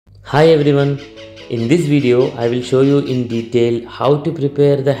Hi everyone, in this video I will show you in detail how to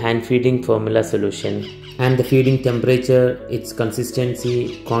prepare the hand feeding formula solution and the feeding temperature, its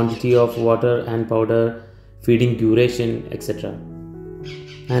consistency, quantity of water and powder, feeding duration, etc.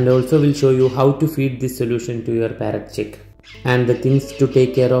 And also will show you how to feed this solution to your parrot chick and the things to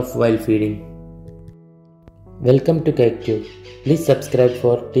take care of while feeding. Welcome to CaiqueTube. Please subscribe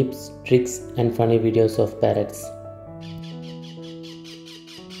for tips, tricks and funny videos of parrots.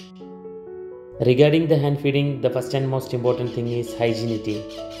 Regarding the hand feeding, the first and most important thing is hygienity.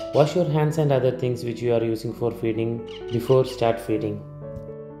 Wash your hands and other things which you are using for feeding before start feeding.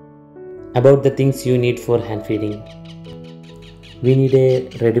 About the things you need for hand feeding. We need a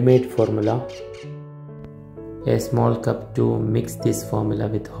ready-made formula, a small cup to mix this formula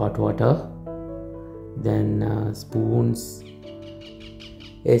with hot water, then spoons,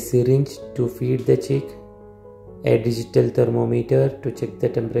 a syringe to feed the chick, a digital thermometer to check the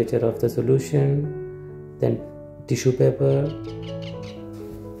temperature of the solution, then tissue paper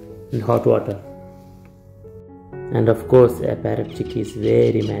and hot water. And of course a parrot chick is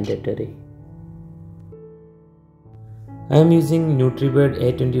very mandatory. I am using Nutribird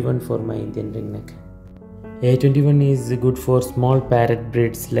A21 for my Indian ringneck. A21 is good for small parrot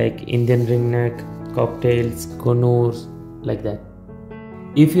breeds like Indian ringneck, cocktails, conures, like that.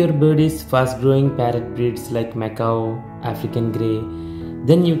 If your bird is fast growing parrot breeds like Macau, African Grey,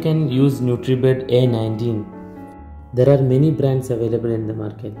 then you can use Nutribird A19. There are many brands available in the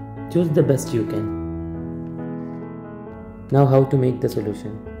market. Choose the best you can. Now how to make the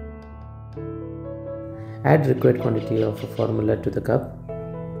solution. Add required quantity of a formula to the cup.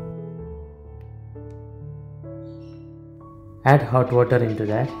 Add hot water into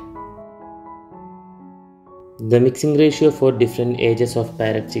that. The mixing ratio for different ages of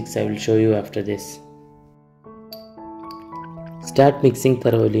parrot chicks I will show you after this. Start mixing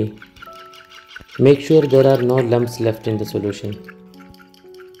thoroughly. Make sure there are no lumps left in the solution.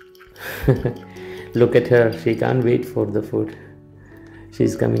 Look at her, she can't wait for the food.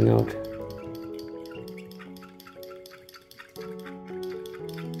 She's coming out.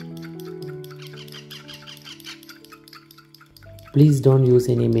 Please don't use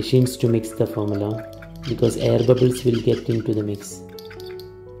any machines to mix the formula, because air bubbles will get into the mix.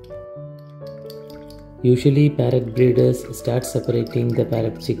 Usually parrot breeders start separating the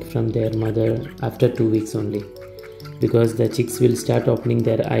parrot chick from their mother after 2 weeks only, because the chicks will start opening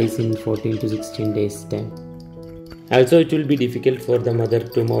their eyes in 14 to 16 days time. Also it will be difficult for the mother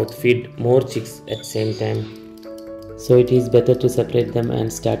to mouth feed more chicks at the same time, so it is better to separate them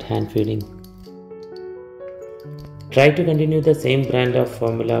and start hand feeding. Try to continue the same brand of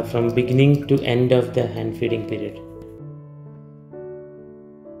formula from beginning to end of the hand feeding period.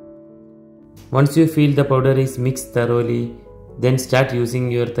 Once you feel the powder is mixed thoroughly, then start using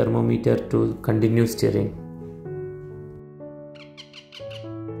your thermometer to continue stirring.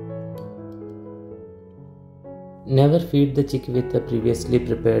 Never feed the chick with the previously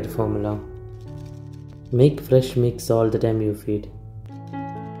prepared formula. Make fresh mix all the time you feed.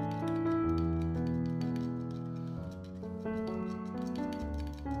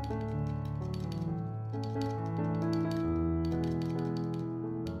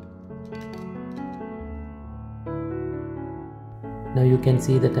 Now you can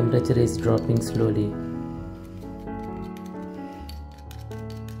see the temperature is dropping slowly.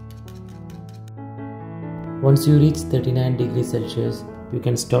 Once you reach 39 degrees Celsius, you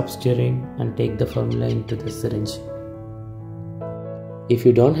can stop stirring and take the formula into the syringe. If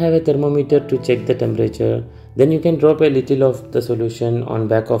you don't have a thermometer to check the temperature, then you can drop a little of the solution on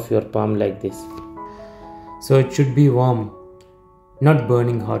back of your palm like this. So it should be warm, not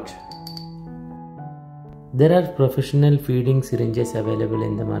burning hot. There are professional feeding syringes available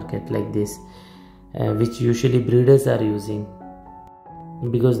in the market like this, which usually breeders are using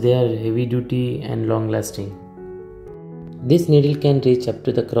because they are heavy duty and long lasting. This needle can reach up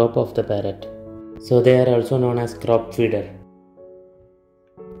to the crop of the parrot, so they are also known as crop feeder.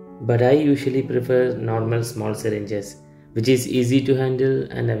 But I usually prefer normal small syringes, which is easy to handle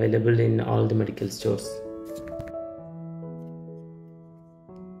and available in all the medical stores.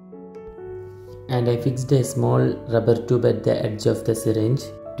 And I fixed a small rubber tube at the edge of the syringe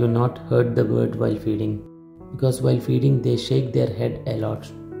to not hurt the bird while feeding, because while feeding they shake their head a lot.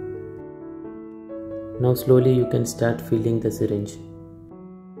 Now slowly you can start filling the syringe.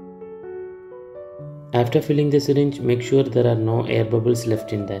 After filling the syringe, make sure there are no air bubbles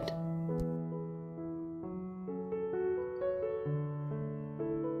left in that.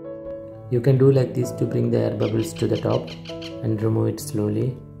 You can do like this to bring the air bubbles to the top and remove it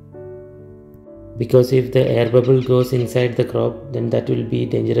slowly. because if the air bubble goes inside the crop, then that will be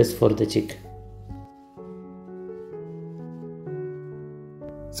dangerous for the chick.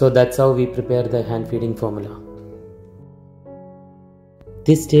 So that's how we prepare the hand feeding formula.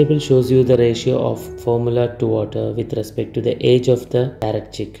 This table shows you the ratio of formula to water with respect to the age of the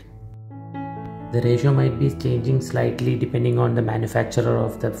parrot chick. The ratio might be changing slightly depending on the manufacturer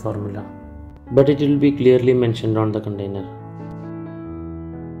of the formula, but it will be clearly mentioned on the container.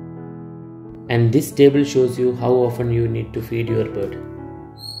 And this table shows you how often you need to feed your bird.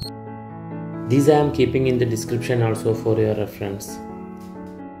 These I am keeping in the description also for your reference.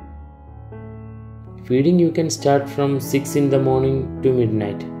 Feeding you can start from 6 in the morning to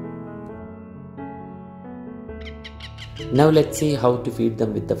midnight. Now let's see how to feed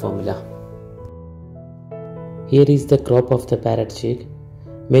them with the formula. Here is the crop of the parrot chick.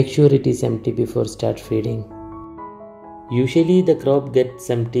 Make sure it is empty before start feeding. Usually the crop gets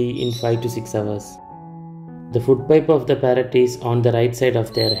empty in 5 to 6 hours. The food pipe of the parrot is on the right side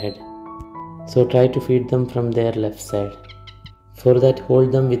of their head. So try to feed them from their left side. For that,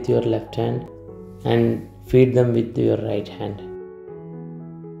 hold them with your left hand and feed them with your right hand.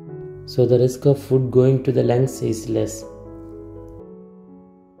 So the risk of food going to the lungs is less.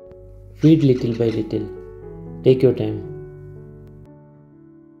 Feed little by little. Take your time.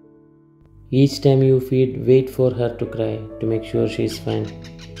 Each time you feed, wait for her to cry to make sure she is fine.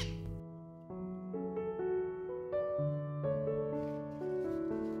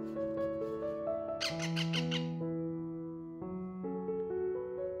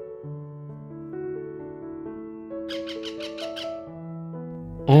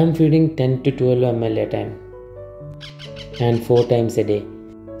 I am feeding 10 to 12 ml a time and 4 times a day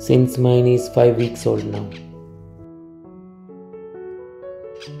since mine is 5 weeks old now.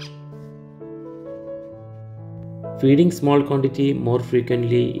 Feeding small quantity more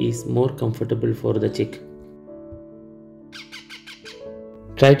frequently is more comfortable for the chick.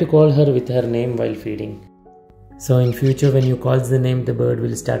 Try to call her with her name while feeding. So in future when you call the name, the bird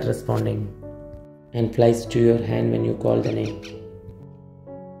will start responding and flies to your hand when you call the name.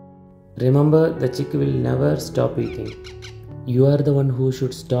 Remember, the chick will never stop eating. You are the one who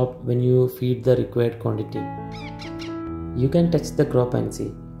should stop when you feed the required quantity. You can touch the crop and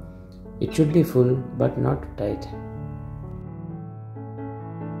see. It should be full but not tight.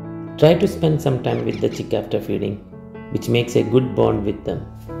 Try to spend some time with the chick after feeding, which makes a good bond with them.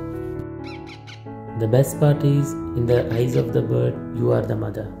 The best part is, in the eyes of the bird, you are the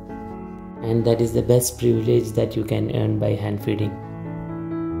mother. And that is the best privilege that you can earn by hand feeding.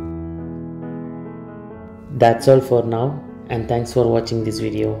 That's all for now, and thanks for watching this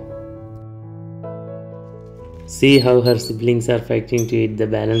video. See how her siblings are fighting to eat the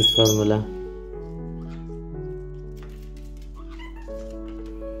balanced formula.